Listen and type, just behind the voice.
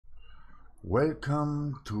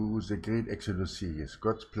Welcome to the Great Exodus series,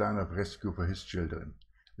 God's plan of rescue for His children.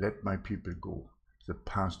 Let my people go, the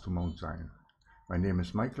path to Mount Zion. My name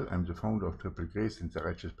is Michael. I'm the founder of Triple Grace and the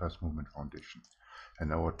Righteous Path Movement Foundation.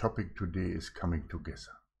 And our topic today is coming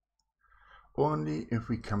together. Only if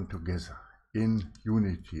we come together in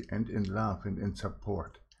unity and in love and in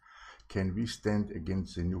support can we stand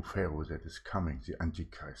against the new Pharaoh that is coming, the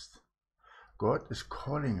Antichrist. God is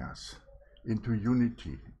calling us into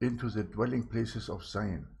unity, into the dwelling places of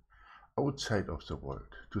Zion, outside of the world,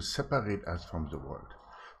 to separate us from the world,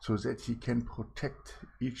 so that He can protect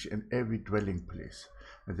each and every dwelling place,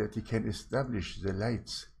 and that He can establish the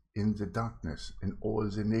lights in the darkness in all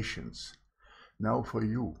the nations. Now for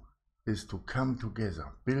you is to come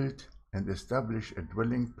together, build and establish a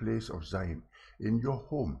dwelling place of Zion in your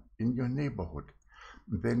home, in your neighborhood,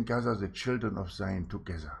 and then gather the children of Zion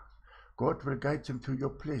together. God will guide them to your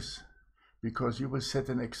place, because you will set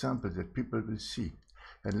an example that people will see.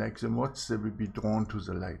 And like the moths, they will be drawn to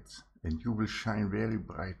the lights, and you will shine very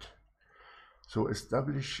bright. So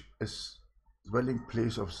establish a dwelling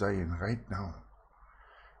place of Zion right now.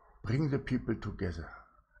 Bring the people together.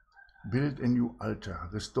 Build a new altar.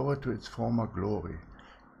 Restore it to its former glory.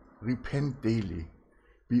 Repent daily.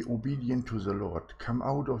 Be obedient to the Lord. Come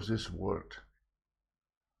out of this world.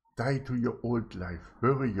 Die to your old life.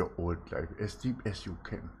 Bury your old life as deep as you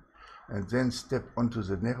can. And then step onto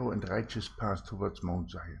the narrow and righteous path towards Mount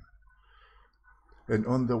Zion. And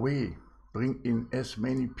on the way, bring in as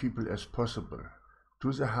many people as possible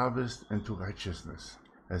to the harvest and to righteousness,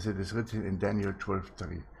 as it is written in Daniel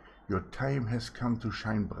 12:3. Your time has come to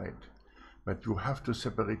shine bright, but you have to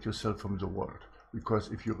separate yourself from the world, because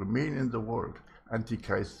if you remain in the world,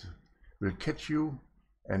 Antichrist will catch you,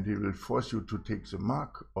 and he will force you to take the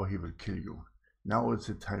mark, or he will kill you. Now it's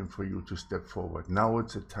the time for you to step forward. Now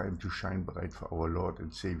it's the time to shine bright for our Lord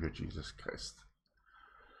and Savior Jesus Christ.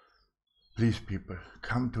 Please, people,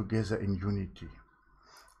 come together in unity.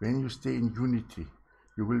 When you stay in unity,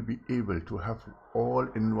 you will be able to have all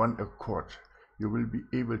in one accord. You will be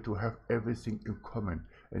able to have everything in common,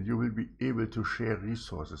 and you will be able to share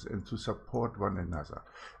resources and to support one another,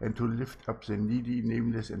 and to lift up the needy,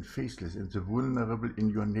 nameless, and faceless, and the vulnerable in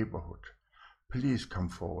your neighborhood. Please come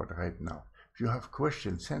forward right now. If you have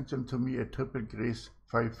questions, send them to me at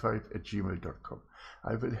triplegrace55@gmail.com.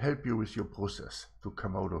 I will help you with your process to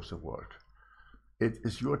come out of the world. It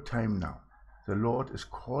is your time now. The Lord is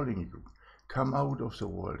calling you. Come out of the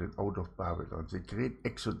world and out of Babylon. The great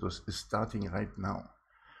exodus is starting right now.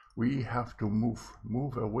 We have to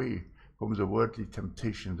move away from the worldly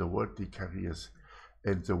temptation, the worldly careers,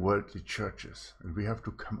 and the worldly churches. And we have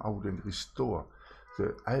to come out and restore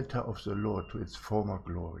the altar of the Lord to its former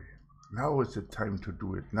glory. Now is the time to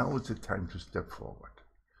do it. Now is the time to step forward.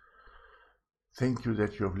 Thank you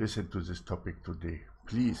that you have listened to this topic today.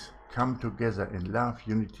 Please come together in love,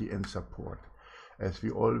 unity, and support, as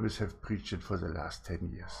we always have preached it for the last 10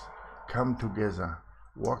 years. Come together,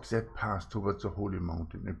 walk that path towards the holy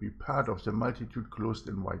mountain, and be part of the multitude clothed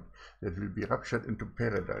in white that will be raptured into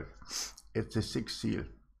paradise at the sixth seal,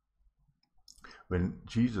 when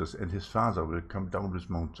Jesus and his Father will come down with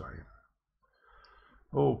Mount Zion.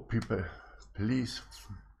 Oh, people, please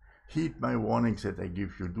heed my warnings that I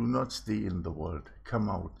give you. Do not stay in the world. Come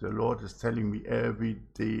out. The Lord is telling me every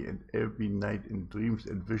day and every night in dreams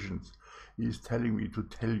and visions. He is telling me to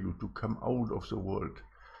tell you to come out of the world.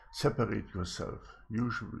 Separate yourself.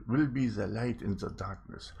 You will be the light in the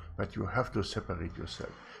darkness, but you have to separate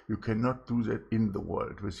yourself. You cannot do that in the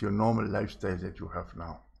world with your normal lifestyle that you have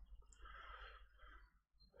now.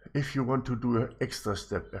 If you want to do an extra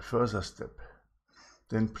step, a further step,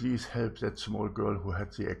 then please help that small girl who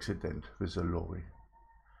had the accident with the lorry.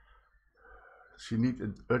 She needs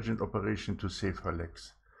an urgent operation to save her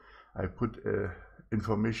legs. I put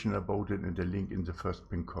information about it in the link in the first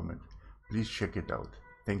pinned comment. Please check it out.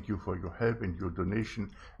 Thank you for your help and your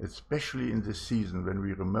donation, especially in this season when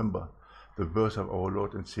we remember the birth of our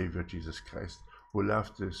Lord and Savior Jesus Christ, who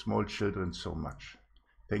loved the small children so much.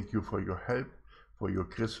 Thank you for your help, for your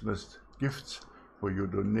Christmas gifts, for your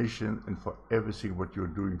donation, and for everything what you're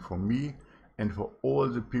doing for me and for all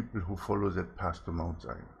the people who follow that path to Mount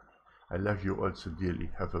Zion. I love you all so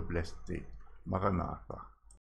dearly. Have a blessed day. Maranatha.